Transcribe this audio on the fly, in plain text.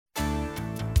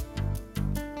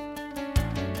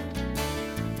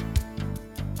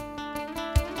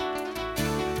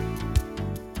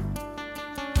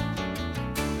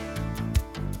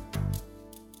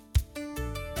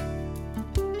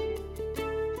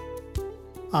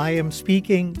I am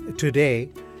speaking today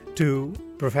to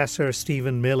Professor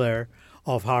Stephen Miller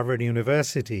of Harvard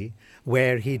University,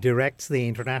 where he directs the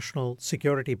International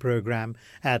Security Program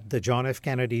at the John F.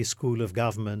 Kennedy School of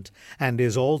Government and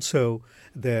is also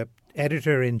the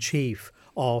editor-in-chief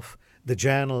of the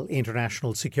journal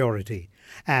International Security.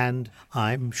 And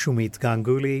I'm Shumeet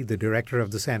Ganguly, the director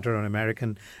of the Center on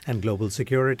American and Global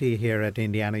Security here at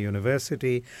Indiana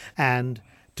University. And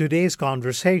today's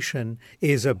conversation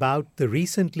is about the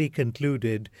recently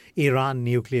concluded Iran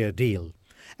nuclear deal.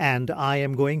 And I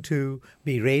am going to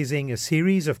be raising a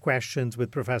series of questions with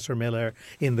Professor Miller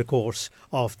in the course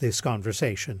of this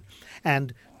conversation.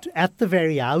 And at the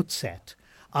very outset,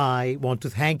 I want to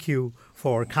thank you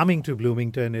for coming to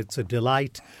Bloomington. It's a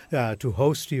delight to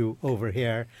host you over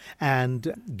here.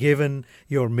 And given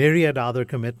your myriad other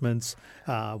commitments,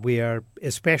 we are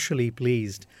especially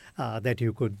pleased that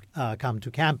you could come to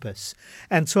campus.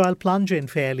 And so I'll plunge in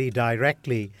fairly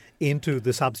directly into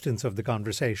the substance of the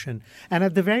conversation. And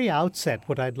at the very outset,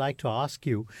 what I'd like to ask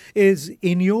you is,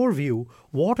 in your view,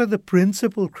 what are the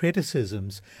principal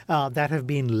criticisms that have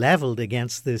been leveled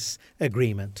against this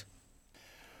agreement?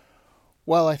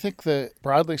 Well, I think that,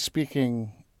 broadly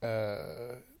speaking,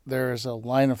 there is a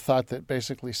line of thought that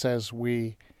basically says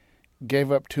we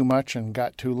gave up too much and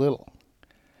got too little.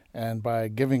 And by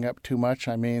giving up too much,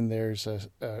 I mean there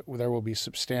will be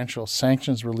substantial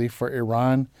sanctions relief for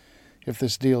Iran if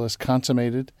this deal is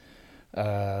consummated.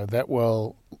 That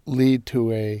will lead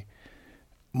to a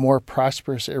more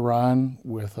prosperous Iran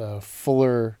with a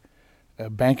fuller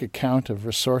bank account of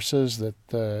resources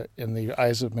that, in the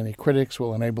eyes of many critics,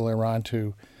 will enable Iran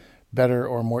to better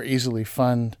or more easily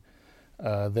fund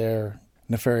their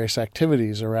nefarious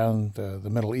activities around the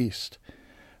Middle East.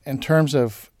 In terms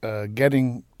of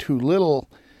getting too little,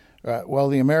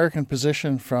 the American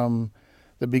position from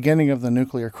the beginning of the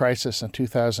nuclear crisis in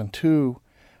 2002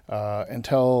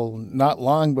 until not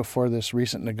long before this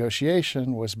recent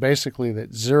negotiation was basically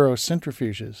that zero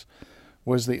centrifuges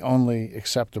was the only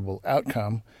acceptable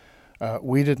outcome.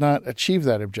 We did not achieve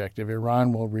that objective.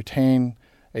 Iran will retain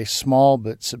a small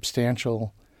but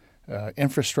substantial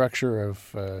infrastructure of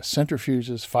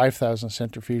centrifuges, 5,000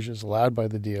 centrifuges allowed by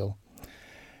the deal.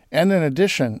 And in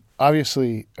addition,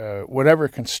 obviously, whatever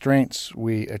constraints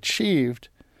we achieved,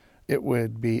 it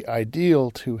would be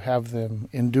ideal to have them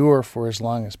endure for as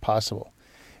long as possible.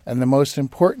 And the most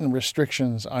important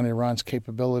restrictions on Iran's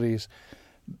capabilities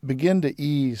begin to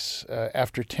ease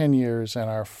after 10 years and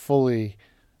are fully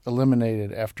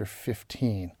eliminated after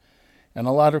 15. And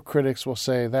a lot of critics will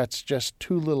say that's just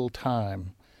too little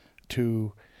time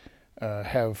to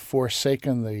have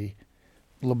forsaken the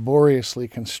laboriously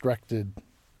constructed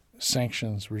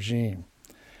sanctions regime.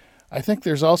 I think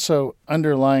there's also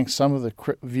underlying some of the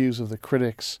views of the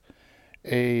critics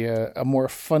a more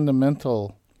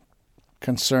fundamental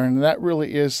concern, and that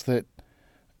really is that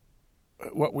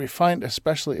what we find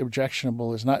especially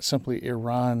objectionable is not simply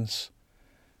Iran's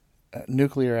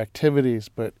nuclear activities,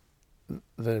 but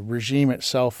the regime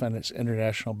itself and its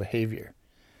international behavior.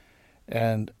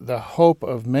 And the hope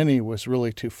of many was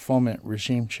really to foment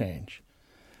regime change.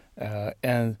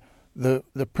 And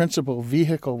the principal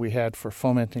vehicle we had for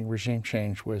fomenting regime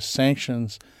change was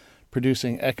sanctions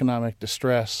producing economic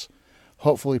distress,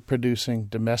 hopefully producing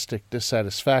domestic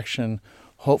dissatisfaction,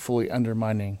 hopefully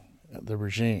undermining the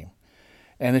regime.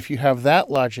 And if you have that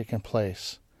logic in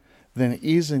place, then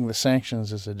easing the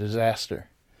sanctions is a disaster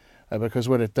because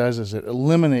what it does is it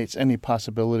eliminates any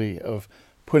possibility of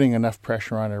putting enough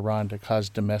pressure on Iran to cause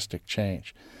domestic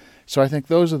change. So I think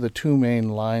those are the two main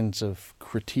lines of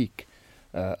critique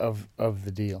of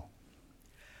the deal.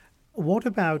 What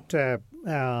about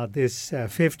this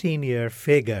 15-year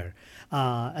figure?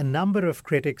 A number of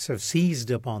critics have seized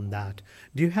upon that.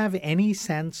 Do you have any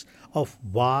sense of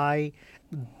why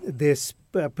this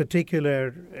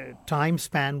particular time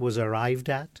span was arrived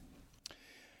at?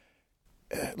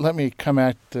 Let me come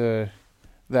at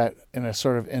that in a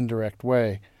sort of indirect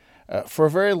way. For a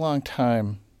very long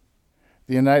time,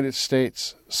 the United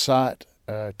States sought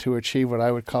to achieve what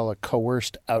I would call a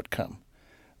coerced outcome.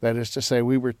 That is to say,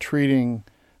 we were treating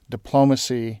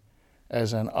diplomacy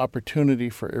as an opportunity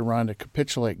for Iran to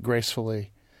capitulate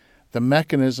gracefully. The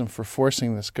mechanism for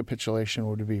forcing this capitulation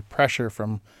would be pressure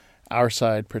from our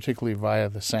side, particularly via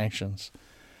the sanctions.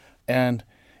 And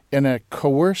in a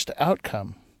coerced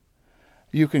outcome,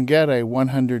 you can get a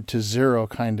 100-0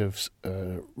 kind of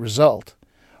result,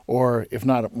 or if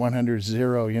not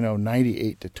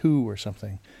 100-0, 98-2 or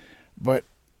something. But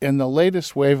in the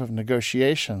latest wave of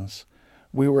negotiations,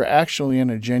 we were actually in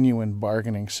a genuine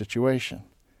bargaining situation.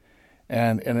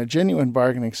 And in a genuine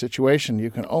bargaining situation, you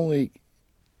can only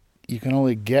you can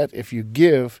only get if you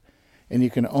give, and you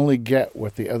can only get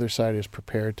what the other side is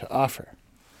prepared to offer.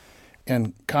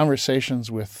 In conversations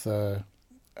with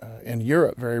in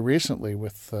Europe very recently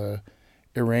with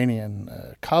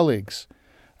Iranian colleagues,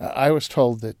 I was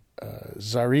told that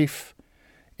Zarif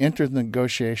entered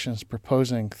negotiations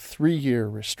proposing 3-year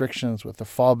restrictions with a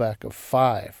fallback of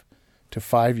 5 to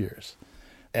 5 years.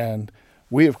 And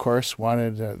we, of course,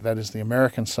 wanted, that is the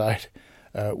American side,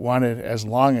 wanted as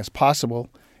long as possible,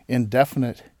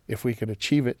 indefinite if we could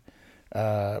achieve it.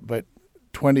 But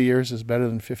 20 years is better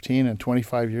than 15 and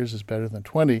 25 years is better than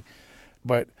 20.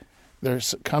 But there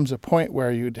comes a point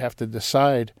where you'd have to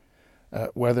decide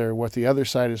whether what the other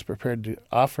side is prepared to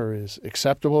offer is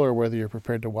acceptable or whether you're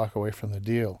prepared to walk away from the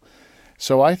deal.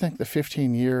 So I think the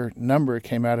 15-year number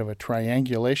came out of a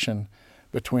triangulation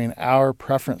between our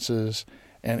preferences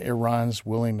and Iran's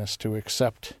willingness to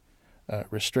accept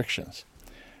restrictions.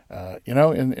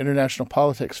 In international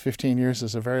politics, 15 years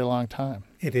is a very long time.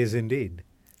 It is indeed.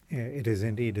 It is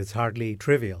indeed. It's hardly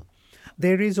trivial.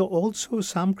 There is also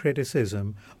some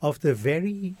criticism of the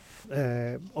very,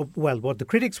 what the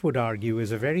critics would argue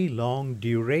is a very long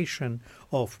duration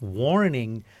of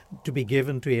warning to be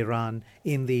given to Iran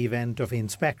in the event of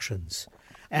inspections.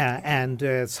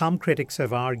 And some critics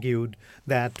have argued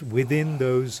that within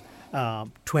those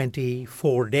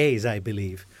 24 days, I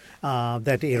believe,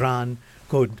 that Iran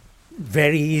could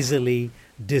very easily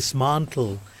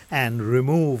dismantle and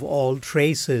remove all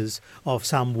traces of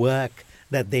some work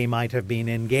that they might have been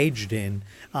engaged in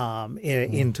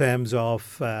terms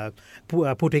of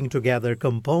putting together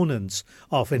components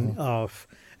of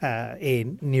a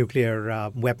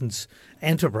nuclear weapons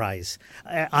enterprise.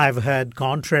 I've heard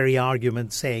contrary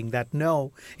arguments saying that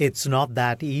no, it's not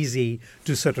that easy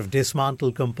to sort of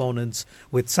dismantle components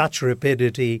with such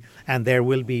rapidity, and there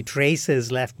will be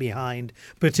traces left behind,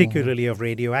 particularly of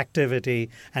radioactivity,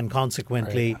 and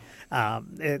consequently,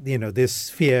 this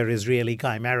fear is really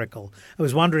chimerical. I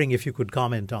was wondering if you could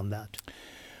comment on that.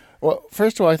 Well,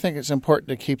 first of all, I think it's important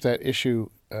to keep that issue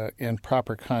in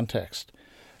proper context.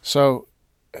 So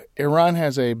Iran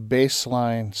has a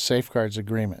baseline safeguards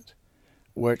agreement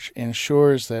which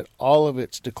ensures that all of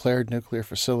its declared nuclear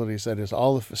facilities, that is,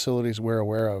 all the facilities we're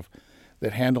aware of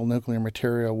that handle nuclear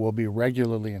material, will be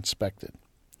regularly inspected.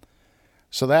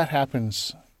 So that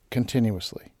happens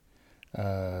continuously.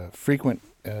 Frequent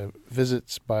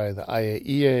visits by the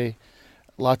IAEA,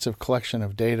 lots of collection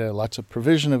of data, lots of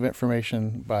provision of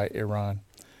information by Iran.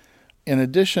 In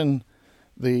addition,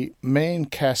 the main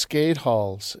cascade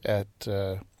halls at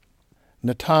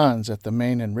Natanz, at the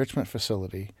main enrichment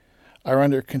facility, are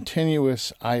under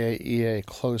continuous IAEA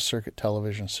closed-circuit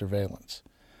television surveillance.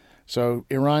 So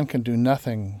Iran can do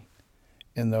nothing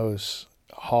in those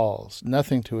halls,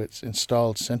 nothing to its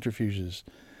installed centrifuges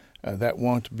that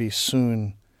won't be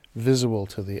soon visible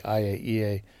to the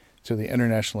IAEA, to the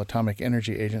International Atomic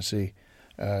Energy Agency,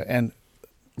 and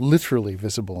literally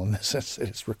visible in the sense that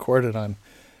it's recorded on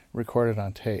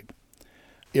tape.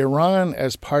 Iran,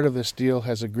 as part of this deal,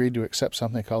 has agreed to accept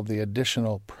something called the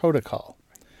Additional Protocol,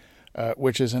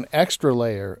 which is an extra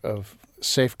layer of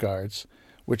safeguards,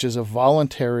 which is a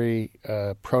voluntary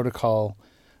protocol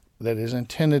that is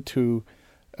intended to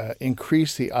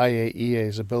increase the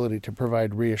IAEA's ability to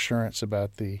provide reassurance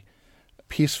about the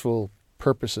peaceful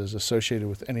purposes associated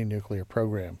with any nuclear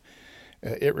program.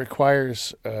 It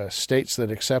requires states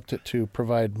that accept it to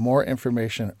provide more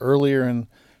information earlier in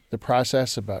the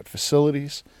process about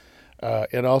facilities.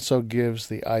 It also gives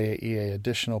the IAEA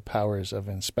additional powers of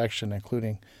inspection,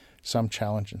 including some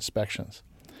challenge inspections.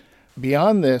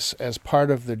 Beyond this, as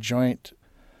part of the joint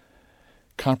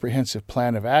comprehensive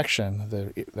plan of action,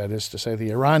 that is to say the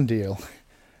Iran deal,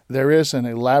 there is an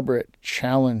elaborate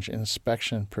challenge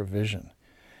inspection provision.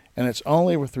 And it's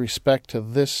only with respect to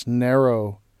this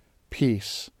narrow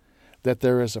piece that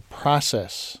there is a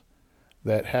process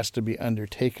that has to be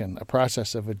undertaken, a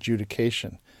process of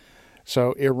adjudication.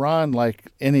 So Iran,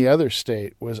 like any other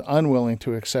state, was unwilling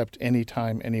to accept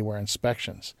anytime, anywhere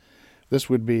inspections. This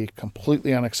would be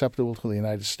completely unacceptable to the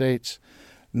United States.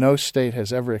 No state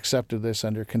has ever accepted this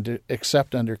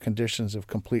except under conditions of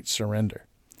complete surrender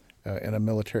in a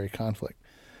military conflict.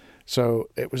 So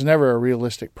it was never a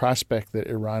realistic prospect that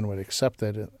Iran would accept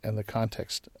that in the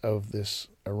context of this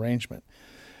arrangement.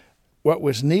 What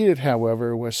was needed,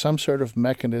 however, was some sort of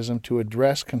mechanism to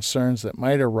address concerns that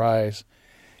might arise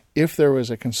if there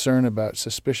was a concern about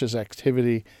suspicious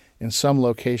activity in some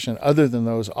location other than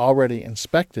those already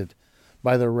inspected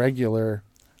by the regular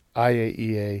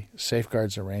IAEA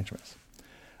safeguards arrangements.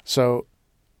 So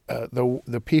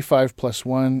the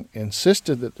P5+1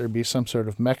 insisted that there be some sort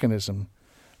of mechanism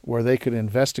where they could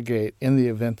investigate in the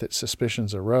event that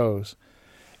suspicions arose.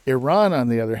 Iran, on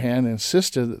the other hand,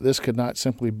 insisted that this could not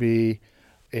simply be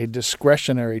a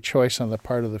discretionary choice on the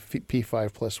part of the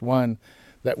P5+1,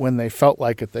 that when they felt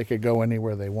like it, they could go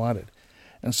anywhere they wanted.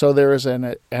 And so there is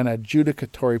an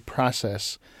adjudicatory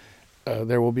process.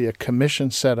 There will be a commission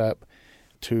set up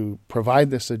to provide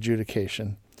this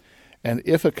adjudication. And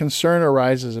if a concern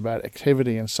arises about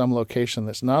activity in some location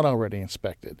that's not already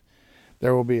inspected,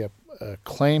 there will be a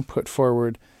claim put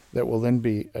forward that will then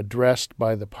be addressed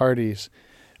by the parties.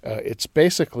 It's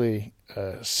basically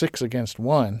 6 against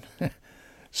 1.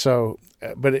 So,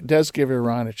 but it does give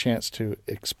Iran a chance to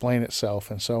explain itself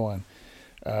and so on.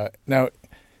 Now,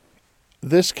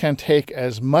 this can take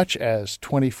as much as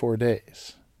 24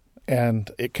 days, and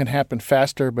it can happen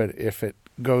faster, but if it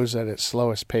goes at its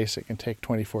slowest pace, it can take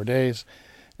 24 days.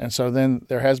 And so then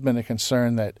there has been a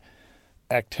concern that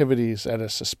activities at a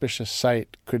suspicious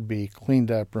site could be cleaned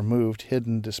up, removed,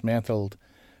 hidden, dismantled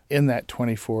in that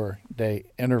 24-day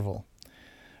interval.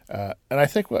 And I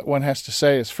think what one has to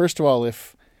say is, first of all,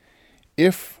 if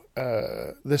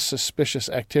this suspicious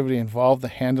activity involved the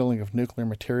handling of nuclear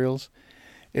materials,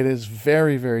 it is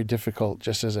very, very difficult,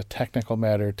 just as a technical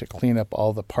matter, to clean up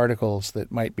all the particles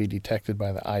that might be detected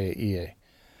by the IAEA.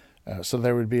 So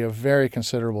there would be a very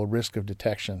considerable risk of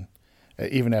detection,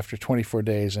 even after 24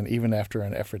 days and even after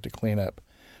an effort to clean up.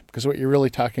 Because what you're really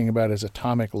talking about is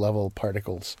atomic level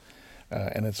particles,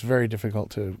 and it's very difficult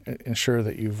to ensure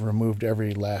that you've removed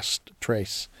every last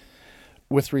trace.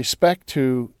 With respect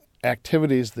to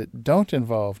activities that don't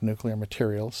involve nuclear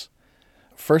materials,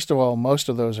 first of all, most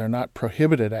of those are not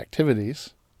prohibited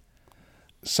activities.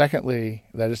 Secondly,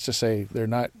 that is to say, they're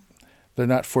not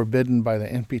forbidden by the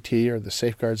NPT or the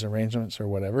safeguards arrangements or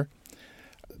whatever.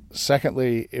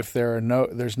 Secondly, if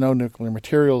there's no nuclear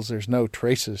materials, there's no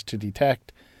traces to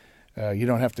detect. You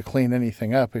don't have to clean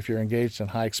anything up if you're engaged in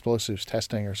high explosives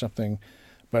testing or something,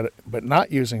 but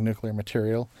not using nuclear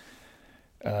material.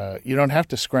 You don't have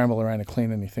to scramble around and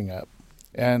clean anything up.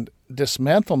 And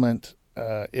dismantlement,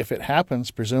 if it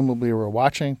happens, presumably we're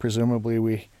watching. Presumably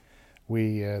we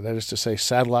that is to say,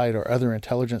 satellite or other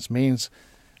intelligence means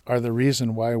are the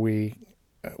reason why we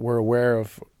were aware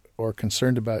of or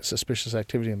concerned about suspicious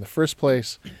activity in the first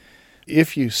place.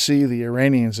 If you see the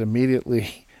Iranians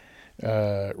immediately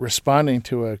responding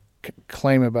to a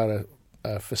claim about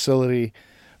a facility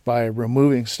by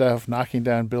removing stuff, knocking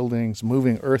down buildings,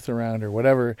 moving earth around or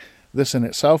whatever, this in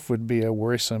itself would be a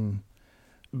worrisome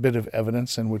bit of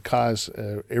evidence and would cause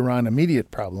Iran immediate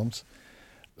problems.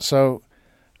 So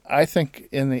I think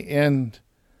in the end,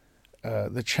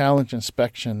 the challenge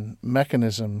inspection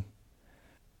mechanism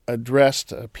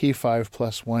addressed a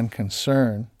P5+1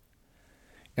 concern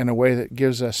in a way that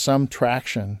gives us some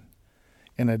traction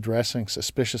in addressing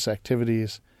suspicious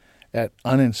activities at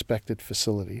uninspected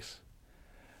facilities,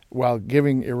 while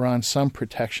giving Iran some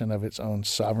protection of its own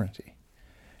sovereignty.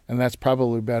 And that's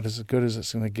probably about as good as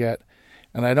it's going to get.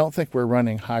 And I don't think we're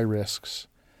running high risks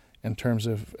in terms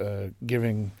of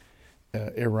giving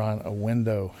Iran a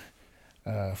window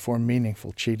for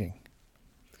meaningful cheating.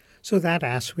 So that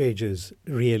assuages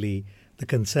really the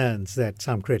concerns that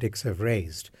some critics have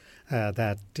raised,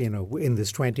 that, in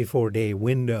this 24-day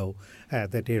window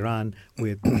that Iran,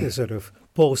 with sort of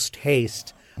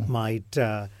post-haste, might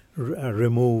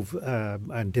remove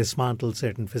and dismantle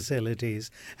certain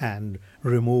facilities and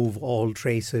remove all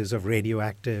traces of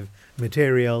radioactive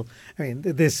material. I mean,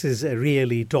 this is a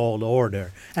really tall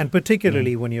order. And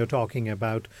particularly when you're talking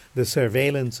about the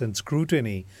surveillance and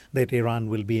scrutiny that Iran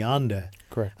will be under,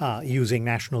 correct, using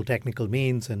national technical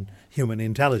means and human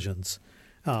intelligence,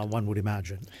 one would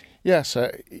imagine. Yes.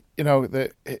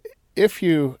 If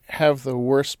you have the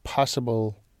worst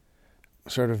possible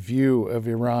sort of view of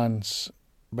Iran's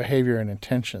behavior and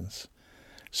intentions,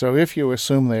 so if you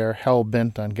assume they are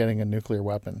hell-bent on getting a nuclear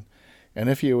weapon, and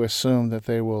if you assume that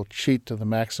they will cheat to the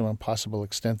maximum possible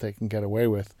extent they can get away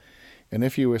with, and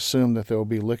if you assume that they will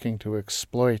be looking to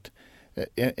exploit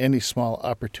any small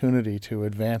opportunity to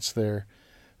advance their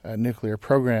nuclear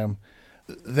program,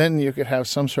 then you could have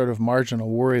some sort of marginal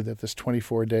worry that this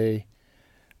 24-day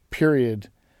period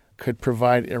could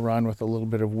provide Iran with a little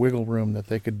bit of wiggle room that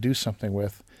they could do something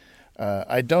with.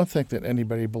 I don't think that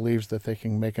anybody believes that they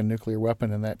can make a nuclear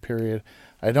weapon in that period.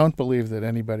 I don't believe that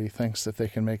anybody thinks that they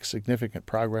can make significant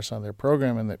progress on their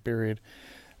program in that period.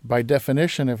 By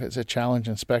definition, if it's a challenge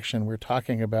inspection, we're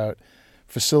talking about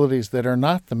facilities that are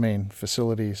not the main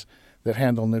facilities that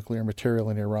handle nuclear material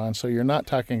in Iran. So you're not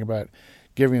talking about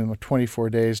giving them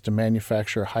 24 days to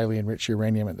manufacture highly enriched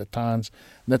uranium at Natanz.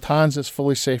 Natanz is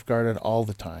fully safeguarded all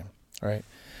the time, right?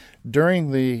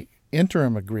 During the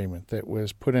interim agreement that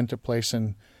was put into place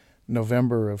in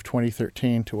November of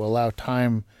 2013 to allow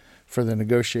time for the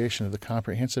negotiation of the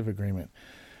comprehensive agreement.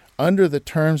 Under the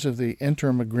terms of the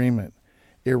interim agreement,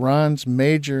 Iran's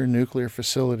major nuclear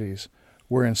facilities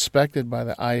were inspected by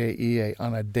the IAEA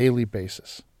on a daily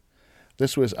basis.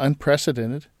 This was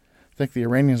unprecedented. I think the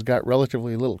Iranians got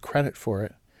relatively little credit for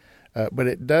it, but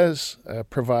it does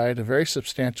provide a very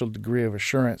substantial degree of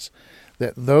assurance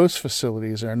that those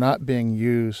facilities are not being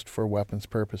used for weapons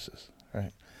purposes.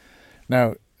 Right?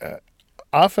 Now,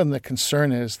 often the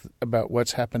concern is about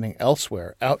what's happening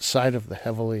elsewhere, outside of the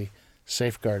heavily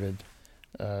safeguarded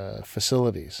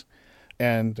facilities.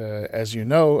 And as you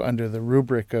know, under the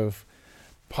rubric of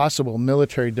possible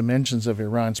military dimensions of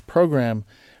Iran's program,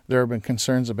 there have been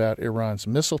concerns about Iran's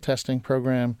missile testing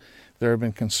program. There have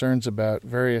been concerns about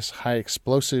various high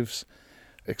explosives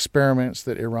experiments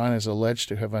that Iran is alleged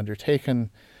to have undertaken,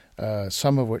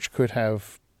 some of which could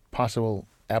have possible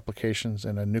applications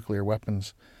in a nuclear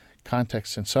weapons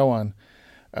context and so on.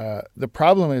 The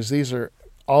problem is these are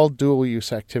all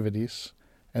dual-use activities,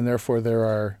 and therefore there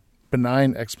are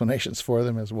benign explanations for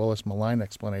them as well as malign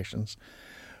explanations.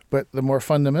 But the more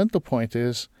fundamental point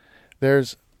is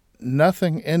there's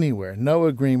nothing anywhere, no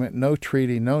agreement, no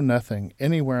treaty, no nothing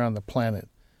anywhere on the planet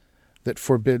that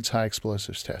forbids high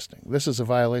explosives testing. This is a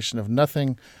violation of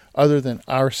nothing other than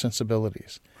our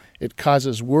sensibilities. It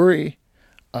causes worry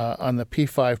on the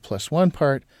P5+1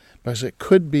 part because it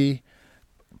could be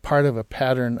part of a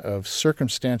pattern of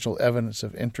circumstantial evidence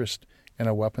of interest in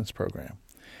a weapons program.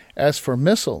 As for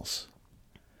missiles,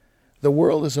 the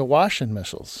world is awash in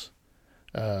missiles.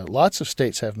 Lots of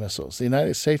states have missiles. The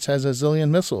United States has a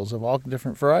zillion missiles of all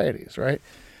different varieties, right?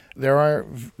 There are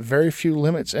very few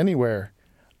limits anywhere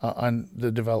on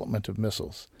the development of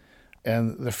missiles.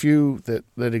 And the few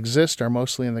that exist are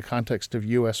mostly in the context of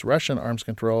U.S.-Russian arms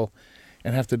control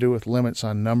and have to do with limits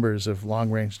on numbers of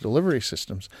long-range delivery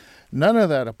systems. None of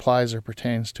that applies or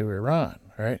pertains to Iran,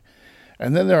 right?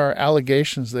 And then there are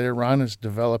allegations that Iran is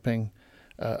developing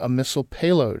a missile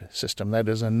payload system, that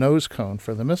is a nose cone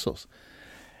for the missiles.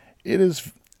 It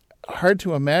is hard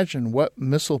to imagine what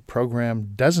missile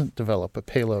program doesn't develop a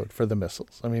payload for the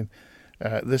missiles. I mean,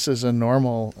 this is a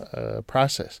normal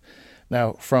process.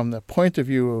 Now, from the point of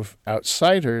view of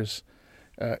outsiders,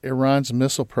 Iran's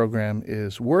missile program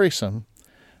is worrisome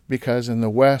because in the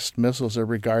West, missiles are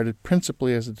regarded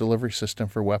principally as a delivery system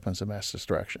for weapons of mass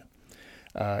destruction.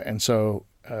 And so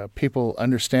people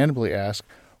understandably ask,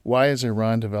 why is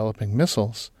Iran developing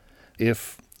missiles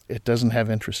if it doesn't have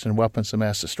interest in weapons of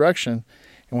mass destruction?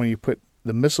 And when you put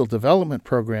the missile development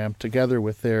program together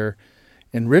with their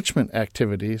enrichment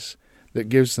activities that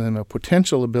gives them a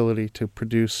potential ability to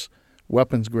produce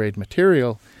weapons-grade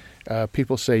material,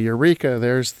 people say, eureka,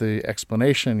 there's the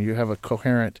explanation. You have a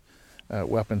coherent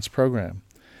weapons program.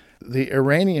 The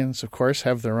Iranians, of course,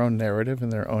 have their own narrative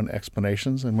and their own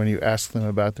explanations, and when you ask them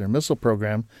about their missile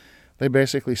program, they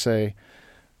basically say,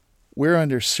 we're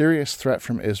under serious threat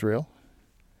from Israel.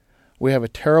 We have a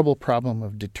terrible problem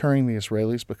of deterring the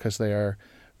Israelis because they are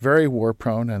very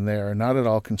war-prone and they are not at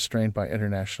all constrained by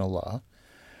international law.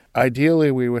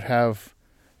 Ideally, we would have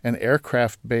an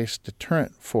aircraft-based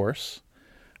deterrent force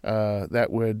that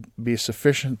would be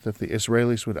sufficient that the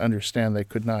Israelis would understand they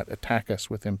could not attack us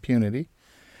with impunity.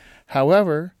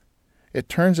 However, it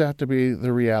turns out to be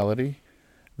the reality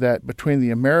that between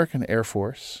the American Air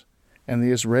Force and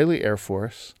the Israeli Air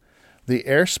Force, the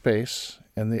airspace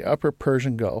in the upper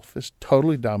Persian Gulf is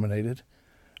totally dominated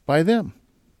by them.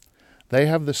 They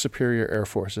have the superior air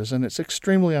forces, and it's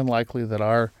extremely unlikely that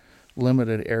our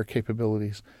limited air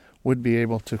capabilities would be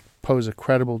able to pose a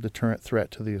credible deterrent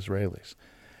threat to the Israelis.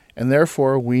 And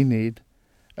therefore, we need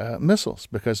missiles,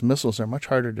 because missiles are much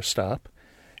harder to stop,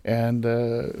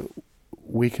 and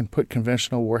we can put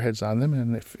conventional warheads on them,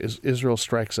 and if Israel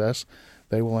strikes us,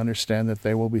 they will understand that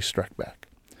they will be struck back.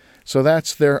 So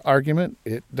that's their argument.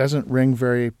 It doesn't ring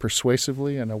very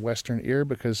persuasively in a Western ear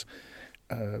because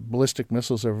ballistic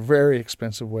missiles are a very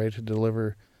expensive way to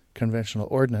deliver conventional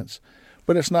ordnance,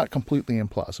 but it's not completely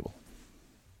implausible.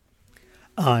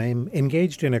 I'm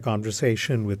engaged in a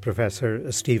conversation with Professor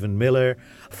Stephen Miller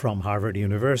from Harvard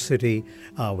University,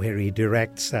 where he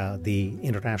directs the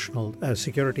International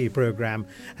Security Program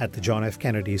at the John F.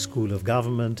 Kennedy School of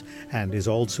Government and is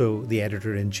also the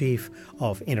editor-in-chief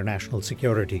of International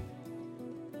Security.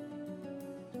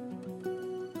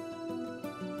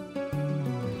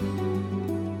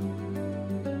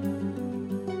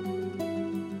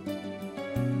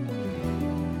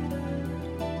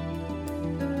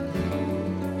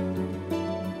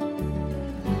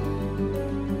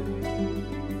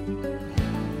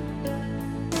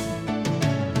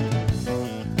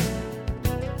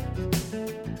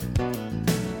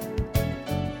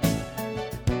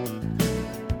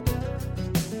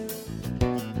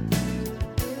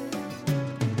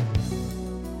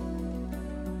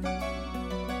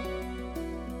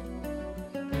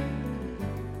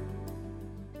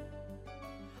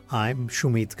 I'm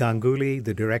Shumeet Ganguly,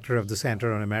 the director of the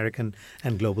Center on American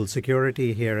and Global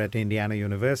Security here at Indiana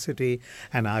University,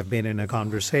 and I've been in a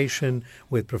conversation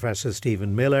with Professor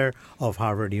Stephen Miller of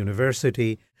Harvard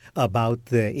University about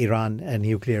the Iran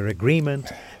nuclear agreement,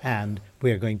 and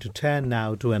we're going to turn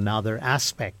now to another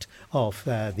aspect of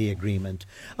the agreement.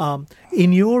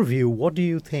 In your view, what do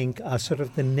you think are sort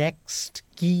of the next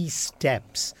key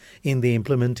steps in the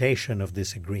implementation of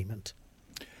this agreement?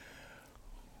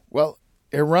 Well,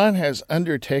 Iran has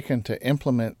undertaken to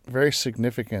implement a very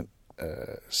significant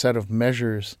set of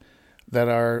measures that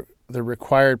are the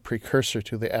required precursor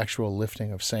to the actual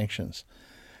lifting of sanctions.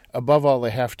 Above all,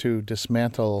 they have to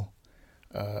dismantle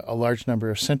a large number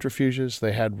of centrifuges.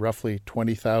 They had roughly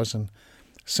 20,000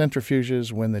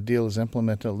 centrifuges. When the deal is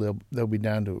implemented, they'll be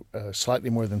down to slightly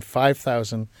more than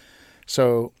 5,000.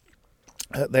 So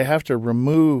they have to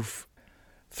remove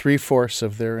 3/4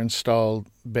 of their installed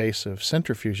base of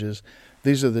centrifuges.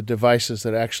 These are the devices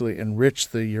that actually enrich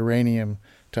the uranium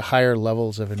to higher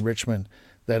levels of enrichment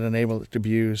that enable it to be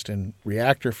used in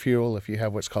reactor fuel if you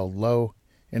have what's called low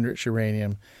enriched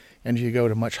uranium, and you go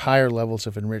to much higher levels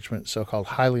of enrichment, so-called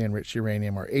highly enriched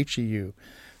uranium, or HEU,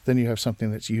 then you have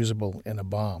something that's usable in a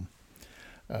bomb.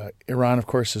 Iran, of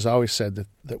course, has always said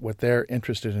that what they're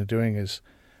interested in doing is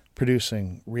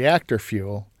producing reactor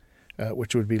fuel,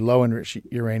 which would be low enriched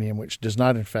uranium, which does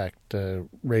not, in fact,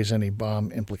 raise any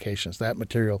bomb implications. That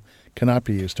material cannot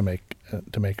be used to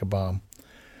make a bomb.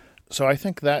 So I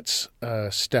think that's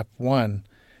step one,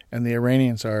 and the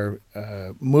Iranians are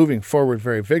moving forward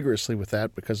very vigorously with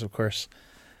that because, of course,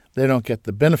 they don't get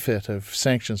the benefit of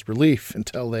sanctions relief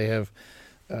until they have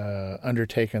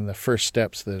undertaken the first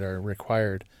steps that are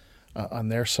required on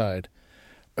their side.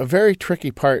 A very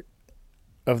tricky part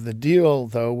of the deal,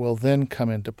 though, will then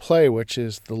come into play, which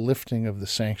is the lifting of the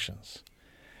sanctions.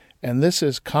 And this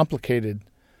is complicated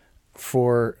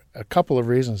for a couple of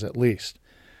reasons at least.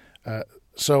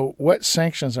 So what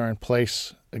sanctions are in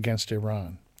place against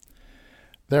Iran?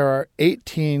 There are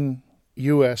 18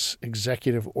 U.S.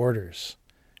 executive orders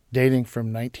dating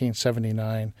from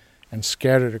 1979 and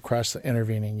scattered across the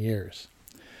intervening years.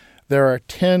 There are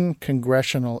 10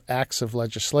 congressional acts of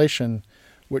legislation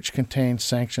which contain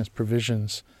sanctions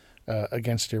provisions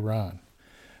against Iran.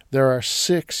 There are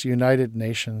 6 United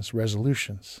Nations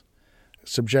resolutions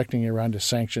subjecting Iran to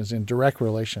sanctions in direct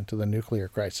relation to the nuclear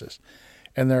crisis.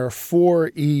 And there are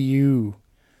 4 EU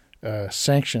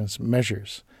sanctions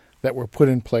measures that were put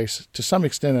in place to some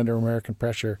extent under American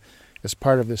pressure as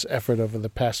part of this effort over the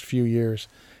past few years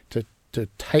to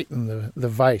tighten the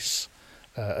vice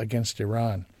against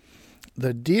Iran.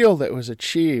 The deal that was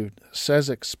achieved says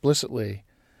explicitly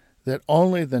that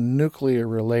only the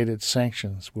nuclear-related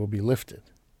sanctions will be lifted.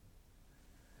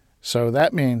 So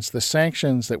that means the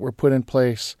sanctions that were put in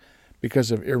place because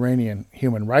of Iranian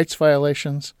human rights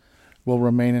violations will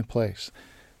remain in place.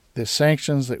 The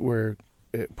sanctions that were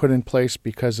put in place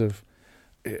because of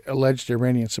alleged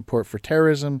Iranian support for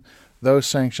terrorism, those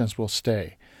sanctions will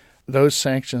stay. Those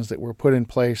sanctions that were put in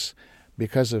place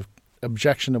because of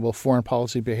objectionable foreign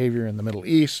policy behavior in the Middle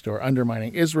East or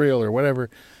undermining Israel or whatever,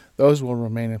 those will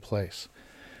remain in place.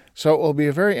 So it will be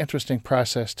a very interesting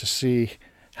process to see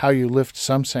how you lift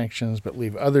some sanctions but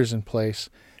leave others in place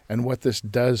and what this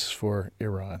does for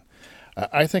Iran.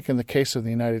 I think in the case of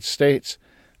the United States,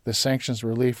 the sanctions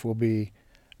relief will be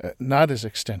not as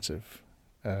extensive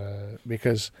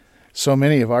because so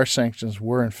many of our sanctions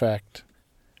were, in fact,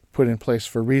 put in place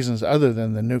for reasons other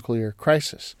than the nuclear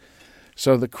crisis.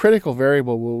 So the critical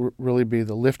variable will really be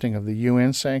the lifting of the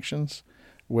UN sanctions,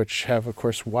 which have, of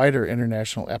course, wider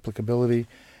international applicability,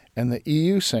 and the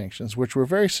EU sanctions, which were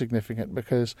very significant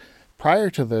because prior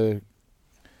to the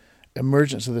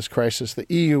emergence of this crisis, the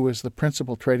EU was the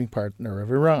principal trading partner of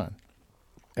Iran.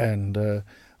 And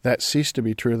that ceased to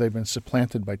be true. They've been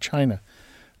supplanted by China.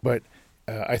 But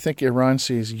I think Iran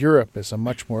sees Europe as a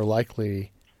much more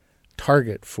likely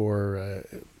target for a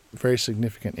very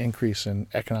significant increase in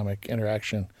economic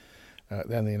interaction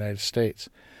than the United States.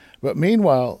 But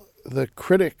meanwhile, the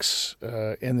critics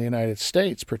in the United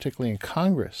States, particularly in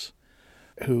Congress,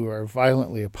 who are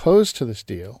violently opposed to this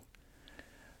deal,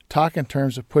 talk in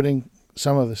terms of putting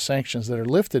some of the sanctions that are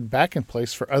lifted back in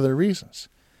place for other reasons.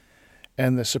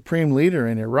 And the supreme leader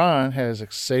in Iran has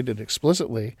stated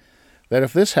explicitly that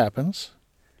if this happens,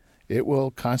 it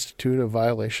will constitute a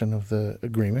violation of the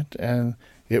agreement and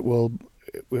it will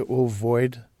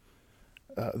void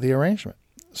the arrangement.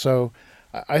 So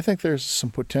I think there's some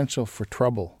potential for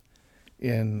trouble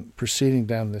in proceeding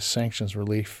down this sanctions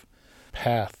relief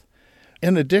path.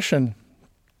 In addition,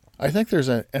 I think there's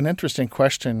an interesting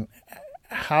question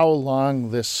how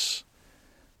long this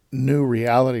new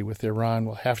reality with Iran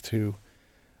will have to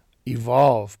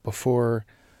evolve before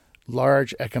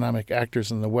large economic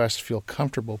actors in the West feel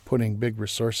comfortable putting big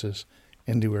resources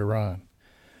into Iran.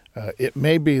 It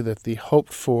may be that the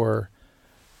hoped for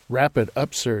rapid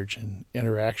upsurge in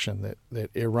interaction that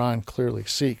Iran clearly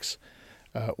seeks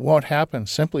won't happen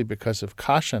simply because of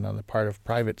caution on the part of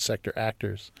private sector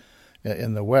actors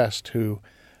in the West who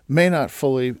may not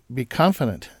fully be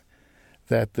confident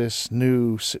that this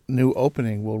new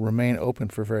opening will remain open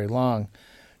for very long.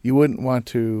 You wouldn't want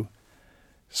to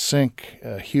sink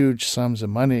huge sums of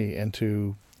money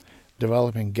into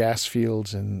developing gas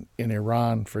fields in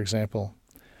Iran, for example,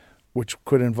 which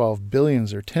could involve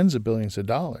billions or tens of billions of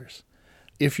dollars,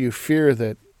 if you fear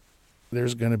that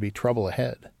there's going to be trouble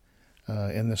ahead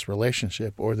in this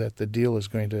relationship, or that the deal is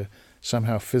going to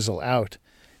somehow fizzle out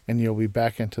and you'll be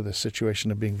back into the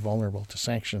situation of being vulnerable to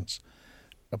sanctions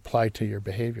applied to your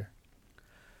behavior.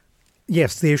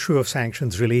 Yes, the issue of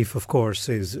sanctions relief, of course,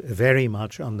 is very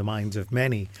much on the minds of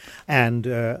many. And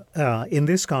in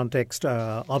this context,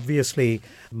 obviously,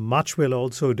 much will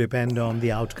also depend on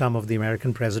the outcome of the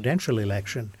American presidential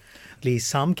election. At least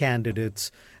some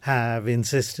candidates have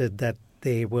insisted that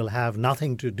they will have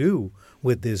nothing to do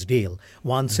with this deal.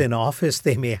 Once in office,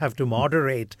 they may have to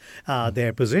moderate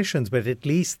their positions, but at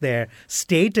least their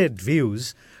stated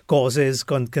views causes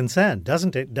concern,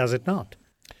 doesn't it? Does it not?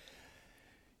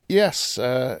 Yes.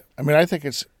 I think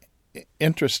it's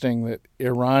interesting that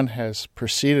Iran has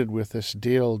proceeded with this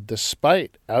deal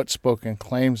despite outspoken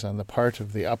claims on the part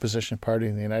of the opposition party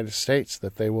in the United States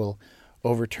that they will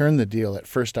overturn the deal at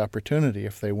first opportunity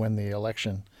if they win the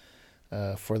election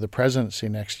for the presidency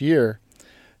next year.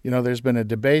 There's been a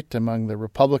debate among the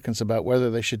Republicans about whether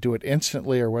they should do it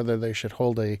instantly or whether they should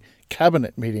hold a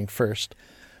cabinet meeting first.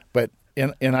 But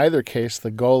in either case,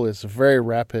 the goal is a very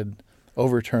rapid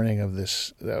overturning of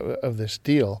this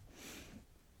deal.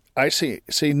 I see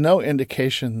no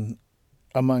indication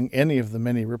among any of the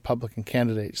many Republican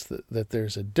candidates that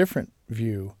there's a different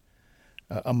view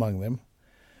among them.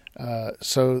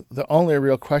 So the only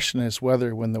real question is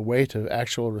whether, when the weight of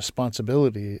actual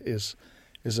responsibility is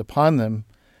upon them,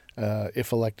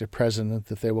 if elected president,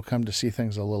 that they will come to see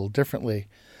things a little differently,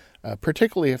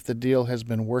 particularly if the deal has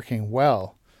been working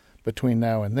well between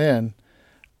now and then.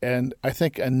 And I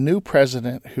think a new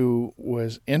president who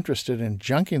was interested in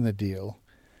junking the deal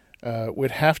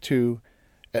would have to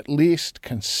at least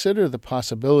consider the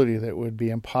possibility that it would be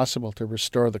impossible to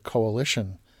restore the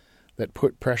coalition that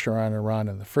put pressure on Iran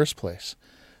in the first place.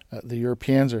 The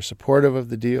Europeans are supportive of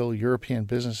the deal. European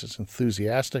business is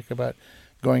enthusiastic about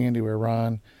going into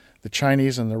Iran. The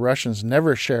Chinese and the Russians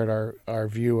never shared our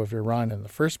view of Iran in the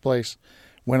first place,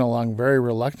 went along very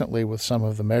reluctantly with some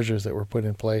of the measures that were put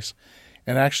in place,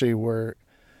 and actually were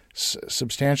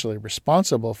substantially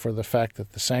responsible for the fact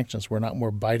that the sanctions were not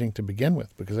more biting to begin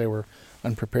with, because they were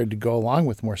unprepared to go along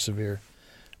with more severe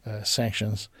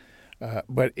sanctions.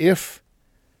 But if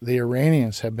the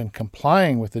Iranians have been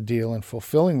complying with the deal and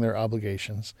fulfilling their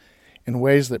obligations in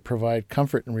ways that provide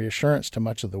comfort and reassurance to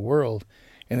much of the world,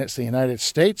 and it's the United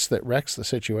States that wrecks the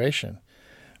situation,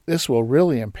 this will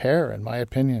really impair, in my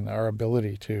opinion, our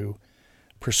ability to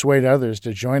persuade others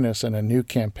to join us in a new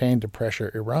campaign to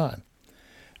pressure Iran.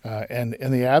 And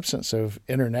in the absence of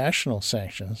international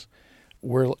sanctions,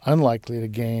 we're unlikely to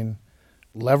gain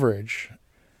leverage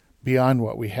beyond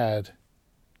what we had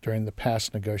during the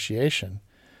past negotiation.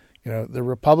 The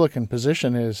Republican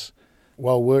position is,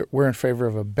 well, we're in favor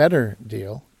of a better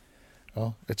deal.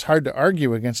 Well, it's hard to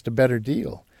argue against a better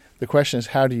deal. The question is,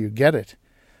 how do you get it?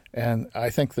 And I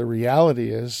think the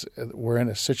reality is we're in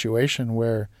a situation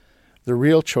where the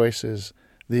real choice is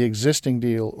the existing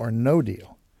deal or no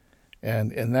deal.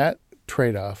 And in that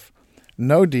trade-off,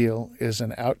 no deal is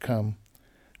an outcome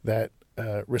that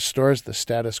restores the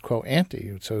status quo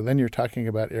ante. So then you're talking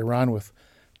about Iran with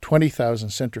 20,000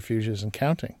 centrifuges and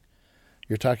counting.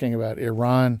 You're talking about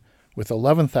Iran with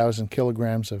 11,000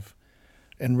 kilograms of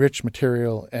enriched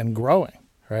material and growing,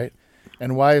 right?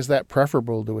 And why is that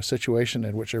preferable to a situation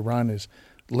in which Iran is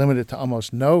limited to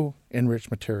almost no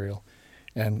enriched material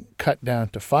and cut down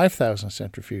to 5,000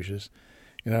 centrifuges?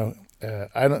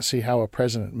 I don't see how a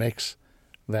president makes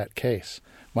that case.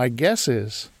 My guess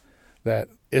is that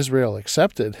Israel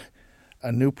accepted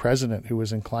a new president who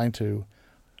was inclined to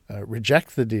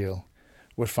reject the deal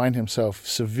would find himself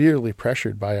severely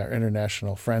pressured by our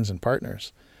international friends and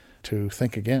partners to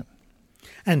think again.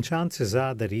 And chances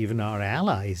are that even our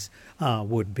allies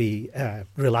would be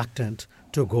reluctant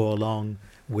to go along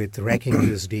with wrecking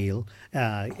this deal,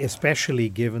 especially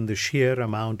given the sheer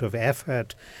amount of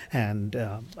effort and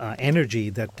energy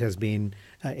that has been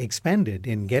expended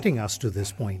in getting us to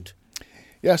this point.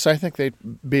 Yes, I think they'd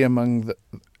be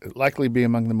likely be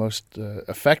among the most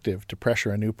effective to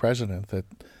pressure a new president that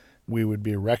we would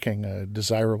be wrecking a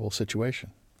desirable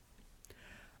situation.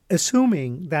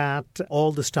 Assuming that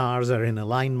all the stars are in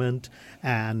alignment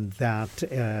and that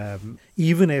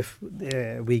even if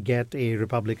we get a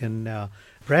Republican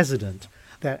president,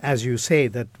 that, as you say,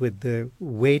 that with the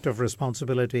weight of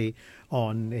responsibility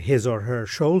on his or her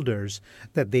shoulders,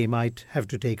 that they might have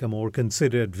to take a more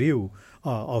considered view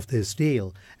of this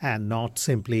deal and not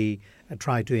simply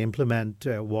try to implement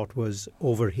what was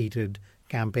overheated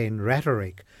campaign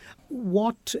rhetoric.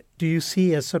 What do you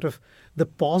see as sort of the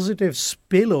positive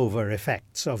spillover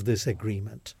effects of this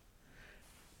agreement?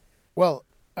 Well,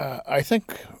 I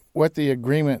think what the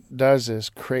agreement does is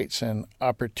creates an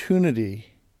opportunity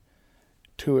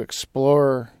to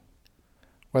explore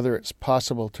whether it's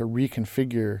possible to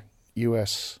reconfigure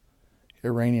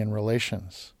U.S.-Iranian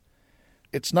relations.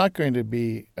 It's not going to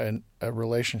be a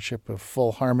relationship of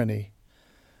full harmony.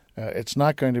 It's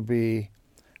not going to be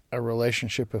a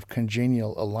relationship of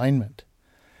congenial alignment.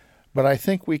 But I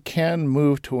think we can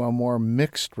move to a more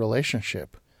mixed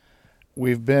relationship.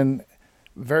 We've been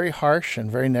very harsh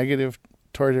and very negative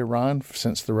toward Iran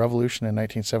since the revolution in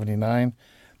 1979.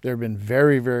 There have been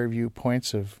very, very few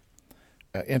points of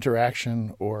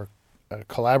interaction or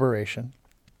collaboration,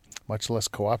 much less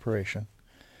cooperation.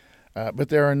 But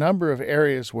there are a number of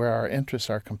areas where our interests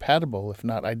are compatible, if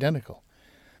not identical.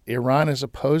 Iran is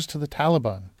opposed to the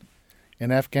Taliban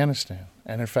in Afghanistan.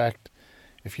 And in fact,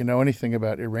 if you know anything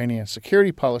about Iranian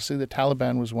security policy, the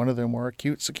Taliban was one of their more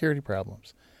acute security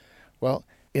problems. Well,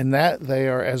 in that, they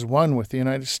are as one with the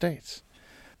United States.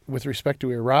 With respect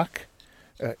to Iraq,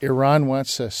 Iran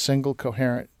wants a single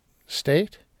coherent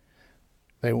state.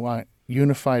 They want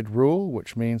unified rule,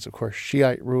 which means, of course,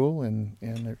 Shiite rule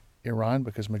in Iran,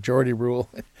 because majority rule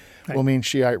will mean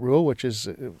Shiite rule, which is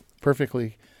a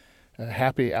perfectly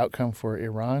happy outcome for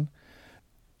Iran.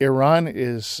 Iran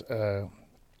is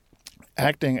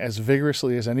acting as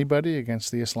vigorously as anybody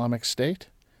against the Islamic State.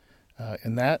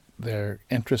 In that, their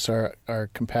interests are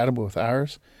compatible with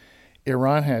ours.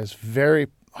 Iran has very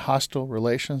hostile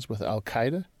relations with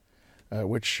Al-Qaeda,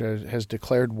 which has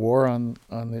declared war on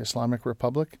the Islamic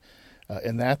Republic.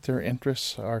 In that, their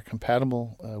interests are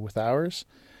compatible with ours.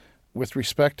 With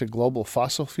respect to global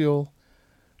fossil fuel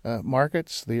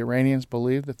markets, the Iranians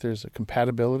believe that there's a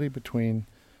compatibility between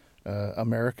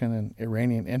American and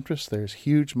Iranian interests. There's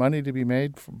huge money to be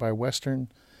made by Western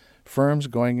firms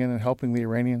going in and helping the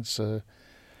Iranians to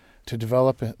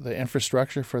develop the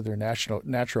infrastructure for their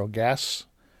natural gas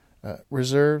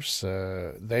reserves.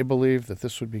 They believe that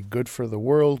this would be good for the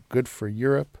world, good for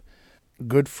Europe,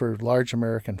 good for large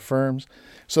American firms.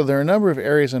 So there are a number of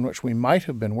areas in which we might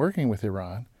have been working with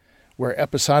Iran, where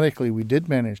episodically we did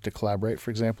manage to collaborate.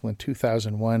 For example, in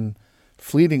 2001,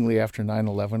 fleetingly after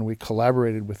 9/11, we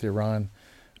collaborated with Iran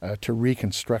to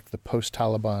reconstruct the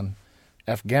post-Taliban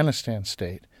Afghanistan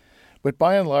state. But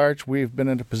by and large, we've been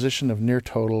in a position of near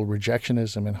total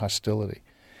rejectionism and hostility.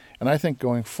 And I think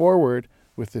going forward,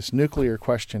 with this nuclear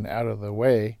question out of the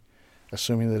way,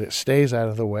 assuming that it stays out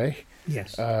of the way,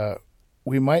 yes,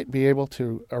 we might be able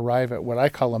to arrive at what I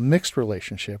call a mixed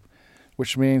relationship,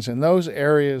 which means in those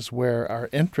areas where our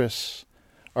interests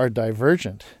are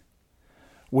divergent,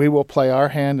 we will play our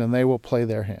hand and they will play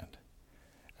their hand.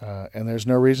 And there's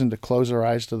no reason to close our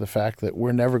eyes to the fact that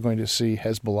we're never going to see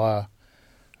Hezbollah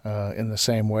in the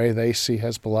same way. They see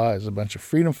Hezbollah as a bunch of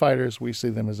freedom fighters. We see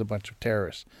them as a bunch of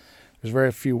terrorists.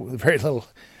 There's very little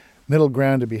middle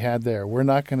ground to be had there. We're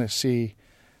not going to see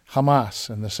Hamas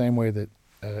in the same way that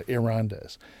Iran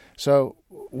does. So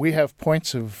we have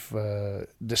points of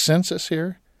dissensus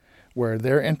here where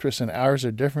their interests and ours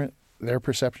are different, their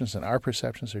perceptions and our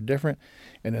perceptions are different,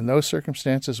 and in those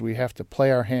circumstances we have to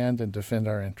play our hand and defend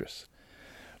our interests.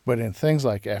 But in things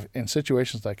like in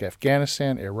situations like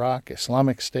Afghanistan, Iraq,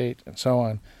 Islamic State, and so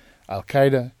on,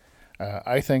 Al-Qaeda,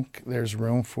 I think there's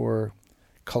room for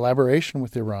collaboration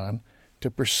with Iran to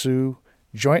pursue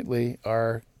jointly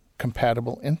our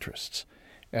compatible interests.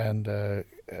 And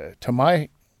to my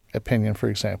opinion, for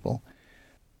example,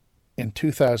 in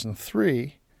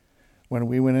 2003, when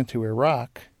we went into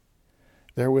Iraq,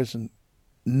 there was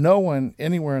no one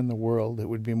anywhere in the world that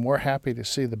would be more happy to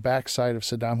see the backside of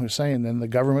Saddam Hussein than the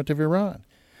government of Iran.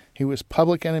 He was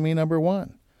public enemy number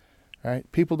one.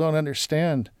 Right? People don't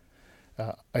understand,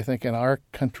 I think, in our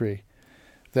country,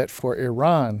 that for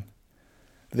Iran,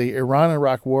 the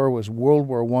Iran-Iraq War was World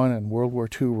War I and World War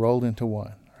II rolled into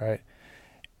one. Right?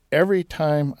 Every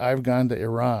time I've gone to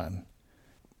Iran,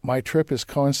 my trip has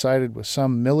coincided with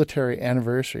some military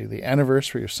anniversary, the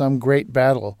anniversary of some great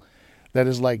battle that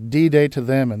is like D-Day to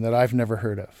them and that I've never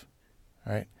heard of.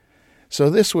 right? So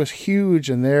this was huge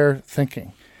in their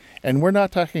thinking. And we're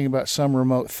not talking about some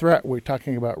remote threat. We're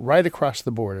talking about right across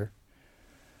the border,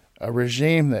 a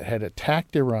regime that had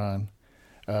attacked Iran,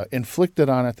 inflicted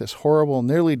on it this horrible,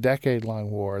 nearly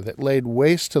decade-long war that laid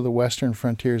waste to the western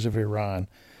frontiers of Iran,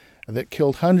 that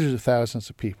killed hundreds of thousands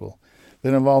of people,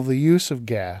 that involved the use of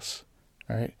gas,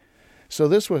 right? So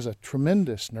this was a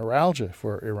tremendous neuralgia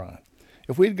for Iran.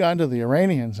 If we'd gone to the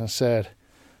Iranians and said,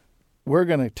 we're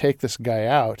going to take this guy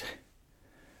out,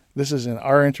 this is in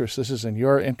our interest, this is in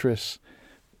your interest,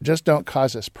 just don't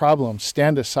cause us problems,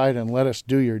 stand aside and let us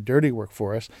do your dirty work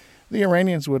for us, the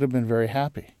Iranians would have been very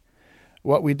happy.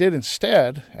 What we did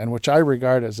instead, and which I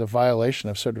regard as a violation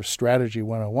of sort of Strategy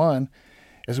 101,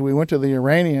 is we went to the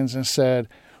Iranians and said,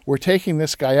 we're taking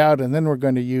this guy out and then we're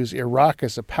going to use Iraq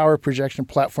as a power projection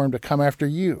platform to come after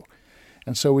you.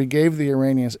 And so we gave the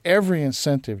Iranians every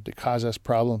incentive to cause us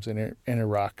problems in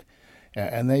Iraq.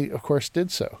 And they, of course,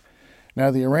 did so. Now,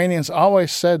 the Iranians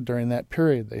always said during that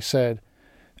period, they said,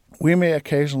 we may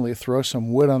occasionally throw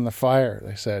some wood on the fire,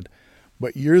 they said,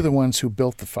 but you're the ones who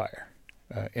built the fire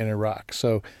in Iraq.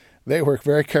 So they were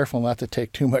very careful not to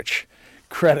take too much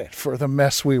credit for the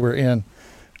mess we were in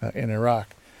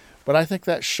Iraq. But I think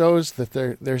that shows that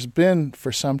there's been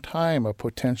for some time a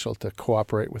potential to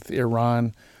cooperate with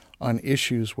Iran on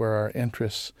issues where our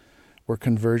interests were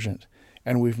convergent.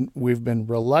 And we've been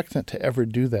reluctant to ever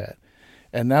do that.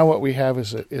 And now what we have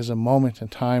is a moment in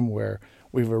time where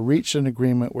we've reached an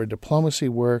agreement where diplomacy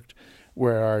worked,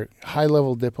 where our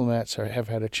high-level diplomats have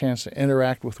had a chance to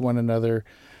interact with one another.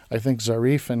 I think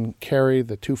Zarif and Kerry,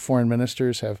 the two foreign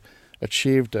ministers, have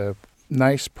achieved a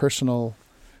nice personal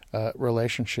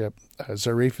relationship.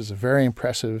 Zarif is a very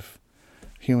impressive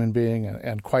human being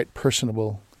and quite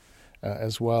personable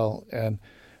as well. And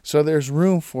so there's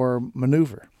room for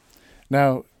maneuver.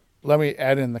 Now, let me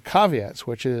add in the caveats,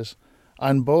 which is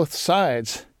on both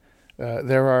sides,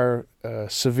 there are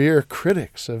severe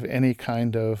critics of any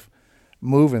kind of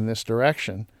move in this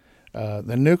direction.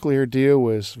 The nuclear deal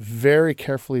was very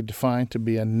carefully defined to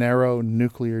be a narrow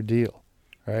nuclear deal,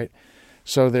 right?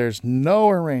 So there's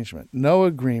no arrangement, no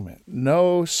agreement,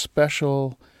 no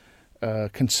special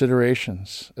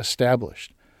considerations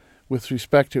established with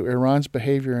respect to Iran's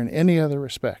behavior in any other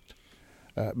respect,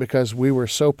 because we were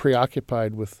so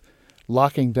preoccupied with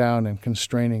locking down and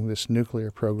constraining this nuclear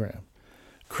program.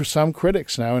 Some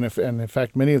critics now, and in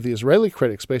fact many of the Israeli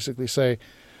critics basically say,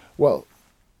 well,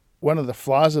 one of the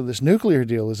flaws of this nuclear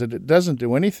deal is that it doesn't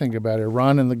do anything about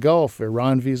Iran in the Gulf,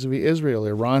 Iran vis-a-vis Israel,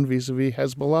 Iran vis-a-vis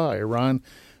Hezbollah, Iran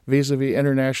vis-a-vis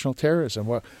international terrorism.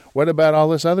 What about all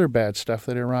this other bad stuff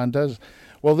that Iran does?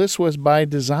 Well, this was by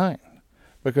design,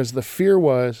 because the fear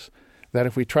was that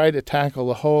if we tried to tackle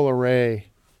the whole array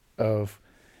of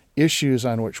issues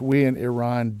on which we and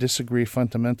Iran disagree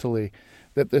fundamentally,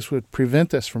 that this would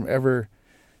prevent us from ever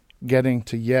getting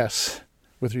to yes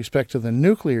with respect to the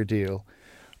nuclear deal,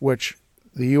 which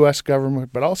the U.S.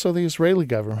 government, but also the Israeli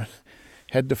government,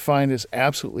 had defined as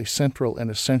absolutely central and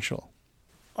essential.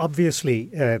 Obviously,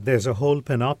 there's a whole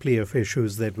panoply of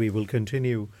issues that we will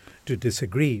continue to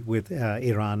disagree with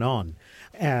Iran on.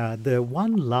 The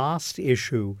one last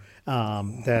issue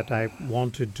that I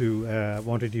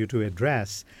wanted you to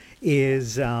address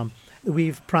is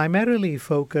we've primarily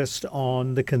focused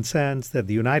on the concerns that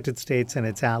the United States and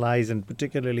its allies, and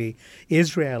particularly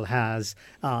Israel, has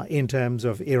in terms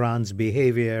of Iran's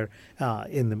behavior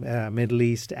in the Middle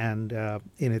East and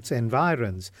in its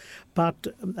environs. But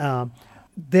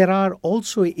there are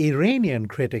also Iranian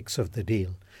critics of the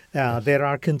deal. There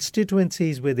are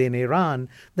constituencies within Iran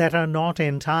that are not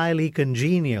entirely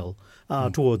congenial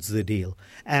towards the deal.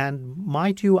 And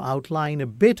might you outline a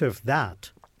bit of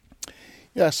that?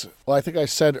 Yes. Well, I think I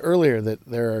said earlier that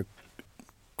there are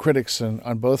critics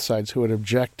on both sides who would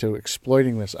object to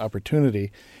exploiting this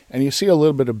opportunity. And you see a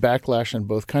little bit of backlash in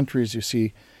both countries. You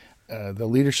see the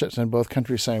leaderships in both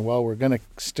countries saying, well, we're going to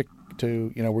stick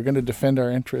to, we're going to defend our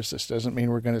interests. This doesn't mean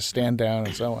we're going to stand down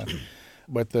and so on.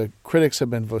 But the critics have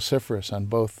been vociferous on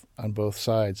both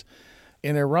sides.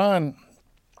 In Iran,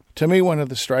 to me, one of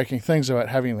the striking things about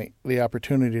having the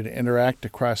opportunity to interact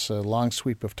across a long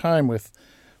sweep of time with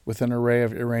an array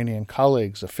of Iranian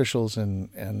colleagues, officials,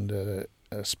 and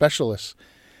specialists,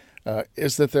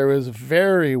 is that there is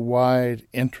very wide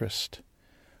interest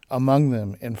among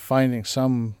them in finding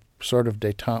some sort of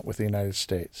détente with the United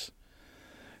States.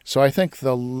 So I think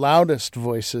the loudest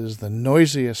voices, the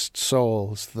noisiest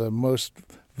souls, the most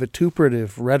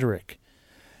vituperative rhetoric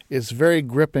is very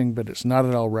gripping, but it's not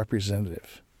at all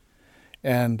representative.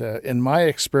 And in my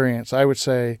experience, I would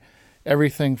say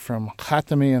everything from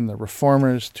Khatami and the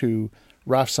reformers to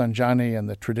Rafsanjani and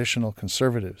the traditional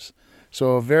conservatives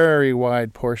So a very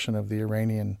wide portion of the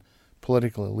Iranian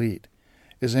political elite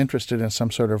is interested in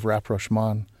some sort of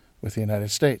rapprochement with the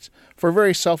United States for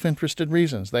very self-interested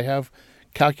reasons. They have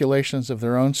calculations of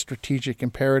their own strategic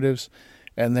imperatives,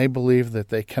 and they believe that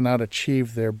they cannot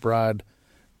achieve their broad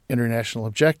international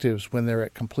objectives when they're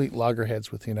at complete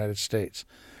loggerheads with the United States.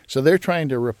 So they're trying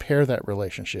to repair that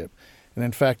relationship. And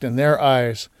in fact, in their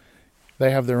eyes,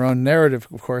 they have their own narrative,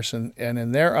 of course, and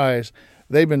in their eyes,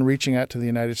 they've been reaching out to the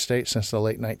United States since the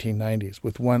late 1990s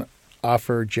with one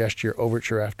offer, gesture,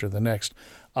 overture after the next,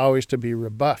 always to be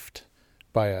rebuffed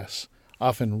by us,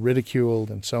 often ridiculed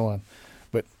and so on,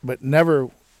 but never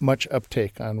much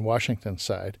uptake on Washington's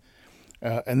side.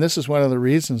 And this is one of the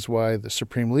reasons why the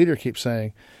Supreme Leader keeps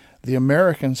saying the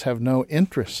Americans have no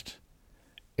interest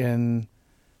in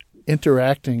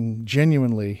interacting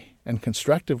genuinely and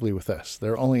constructively with us.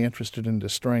 They're only interested in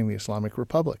destroying the Islamic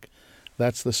Republic.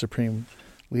 That's the Supreme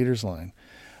Leader's line.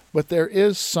 But there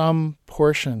is some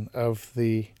portion of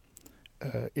the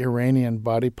Iranian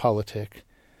body politic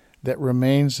that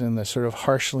remains in the sort of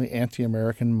harshly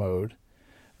anti-American mode.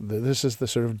 This is the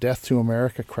sort of death to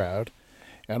America crowd.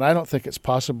 And I don't think it's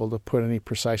possible to put any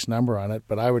precise number on it,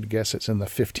 but I would guess it's in the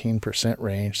 15%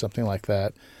 range, something like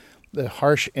that. The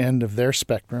harsh end of their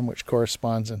spectrum, which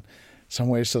corresponds in some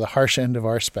ways to the harsh end of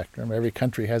our spectrum. Every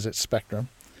country has its spectrum.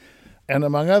 And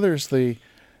among others, the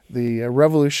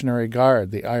Revolutionary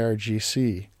Guard, the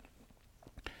IRGC,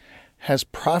 has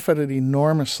profited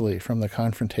enormously from the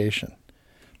confrontation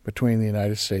between the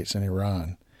United States and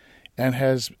Iran, and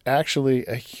has actually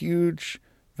a huge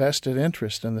vested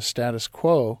interest in the status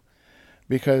quo,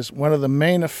 because one of the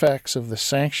main effects of the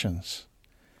sanctions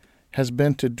has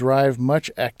been to drive much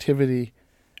economic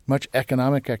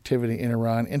activity in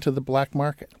Iran into the black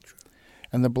market.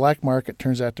 And the black market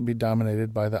turns out to be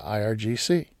dominated by the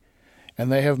IRGC.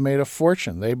 And they have made a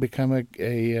fortune. They become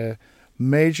a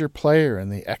major player in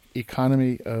the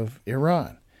economy of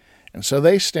Iran. And so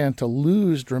they stand to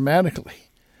lose dramatically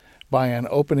by an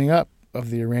opening up of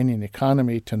the Iranian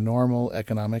economy to normal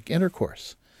economic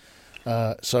intercourse.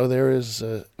 So there is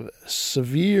a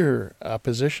severe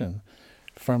opposition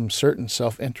from certain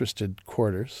self-interested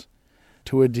quarters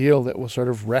to a deal that will sort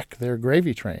of wreck their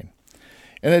gravy train.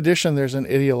 In addition, there's an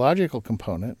ideological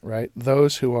component, right?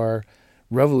 Those who are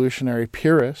revolutionary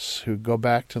purists, who go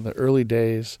back to the early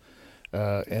days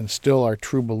and still are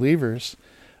true believers,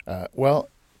 well,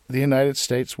 the United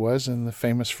States was, in the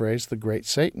famous phrase, the Great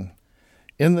Satan,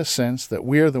 in the sense that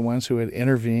we are the ones who had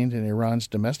intervened in Iran's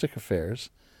domestic affairs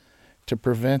to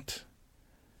prevent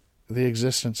the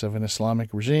existence of an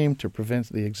Islamic regime, to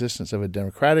prevent the existence of a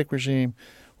democratic regime.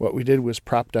 What we did was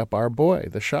propped up our boy,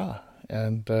 the Shah,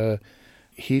 and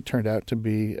he turned out to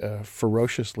be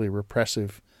ferociously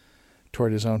repressive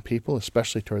toward his own people,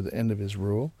 especially toward the end of his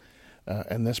rule.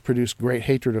 And this produced great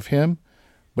hatred of him,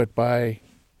 but by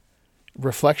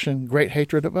reflection, great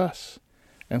hatred of us.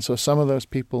 And so some of those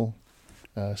people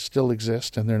still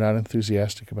exist, and they're not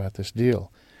enthusiastic about this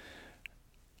deal.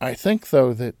 I think,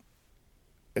 though, that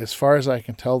as far as I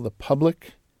can tell, the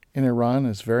public in Iran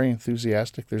is very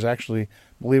enthusiastic. There's actually,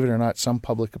 believe it or not, some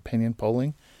public opinion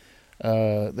polling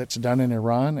that's done in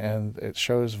Iran, and it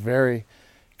shows very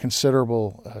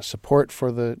considerable support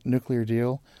for the nuclear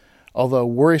deal, although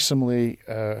worrisomely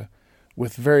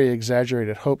with very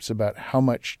exaggerated hopes about how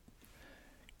much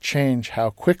change,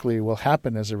 how quickly will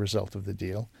happen as a result of the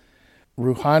deal.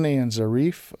 Rouhani and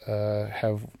Zarif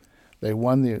they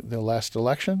won the last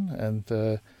election,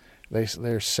 and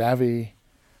they're savvy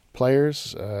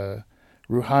players.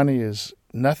 Rouhani is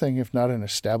nothing if not an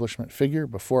establishment figure.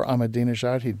 Before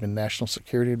Ahmadinejad, he'd been national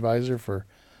security advisor for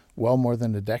well more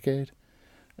than a decade.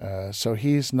 So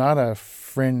he's not a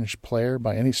fringe player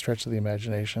by any stretch of the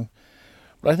imagination.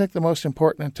 But I think the most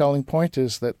important and telling point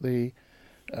is that the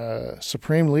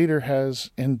Supreme Leader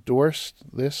has endorsed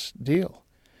this deal.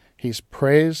 He's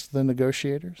praised the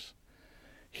negotiators.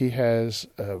 He has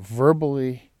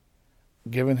verbally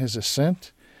given his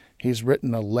assent. He's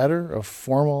written a letter of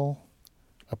formal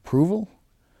approval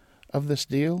of this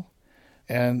deal.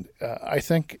 And I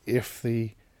think if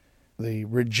the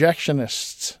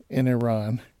rejectionists in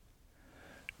Iran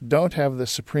don't have the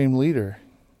Supreme Leader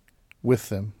with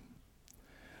them,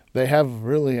 they have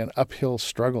really an uphill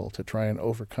struggle to try and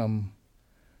overcome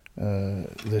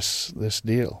this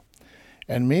deal.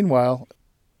 And meanwhile,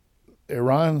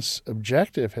 Iran's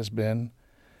objective has been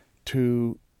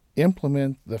to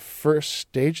implement the first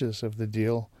stages of the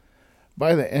deal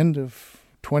by the end of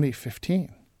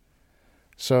 2015.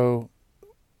 So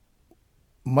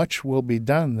much will be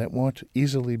done that won't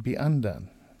easily be undone.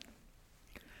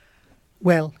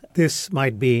 Well, this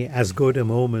might be as good a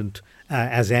moment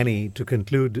as any to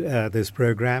conclude this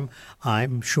program.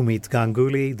 I'm Shumit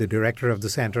Ganguly, the director of the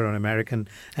Center on American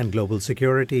and Global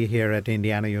Security here at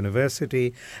Indiana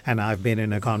University, and I've been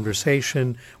in a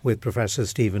conversation with Professor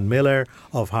Stephen Miller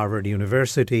of Harvard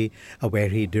University, where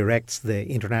he directs the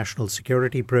International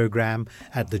Security Program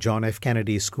at the John F.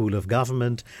 Kennedy School of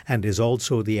Government and is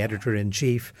also the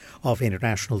editor-in-chief of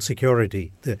International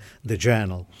Security, the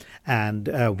journal.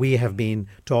 And we have been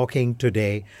talking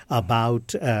today about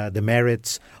the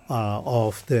merits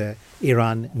of the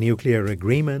Iran nuclear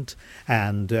agreement,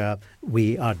 and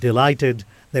we are delighted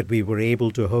that we were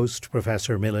able to host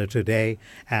Professor Miller today,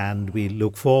 and we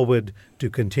look forward to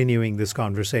continuing this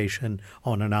conversation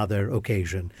on another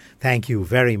occasion. Thank you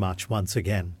very much once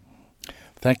again.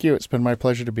 Thank you. It's been my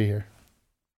pleasure to be here.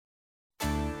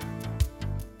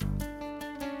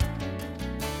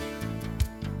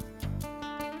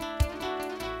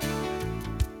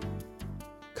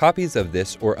 Copies of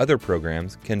this or other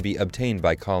programs can be obtained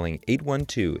by calling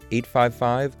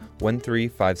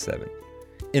 812-855-1357.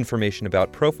 Information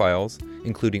about Profiles,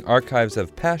 including archives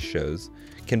of past shows,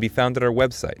 can be found at our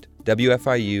website,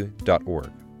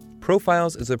 wfiu.org.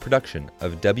 Profiles is a production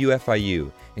of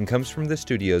WFIU and comes from the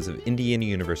studios of Indiana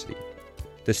University.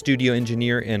 The studio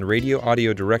engineer and radio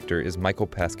audio director is Michael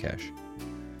Paskash.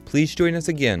 Please join us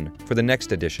again for the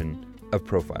next edition of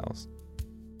Profiles.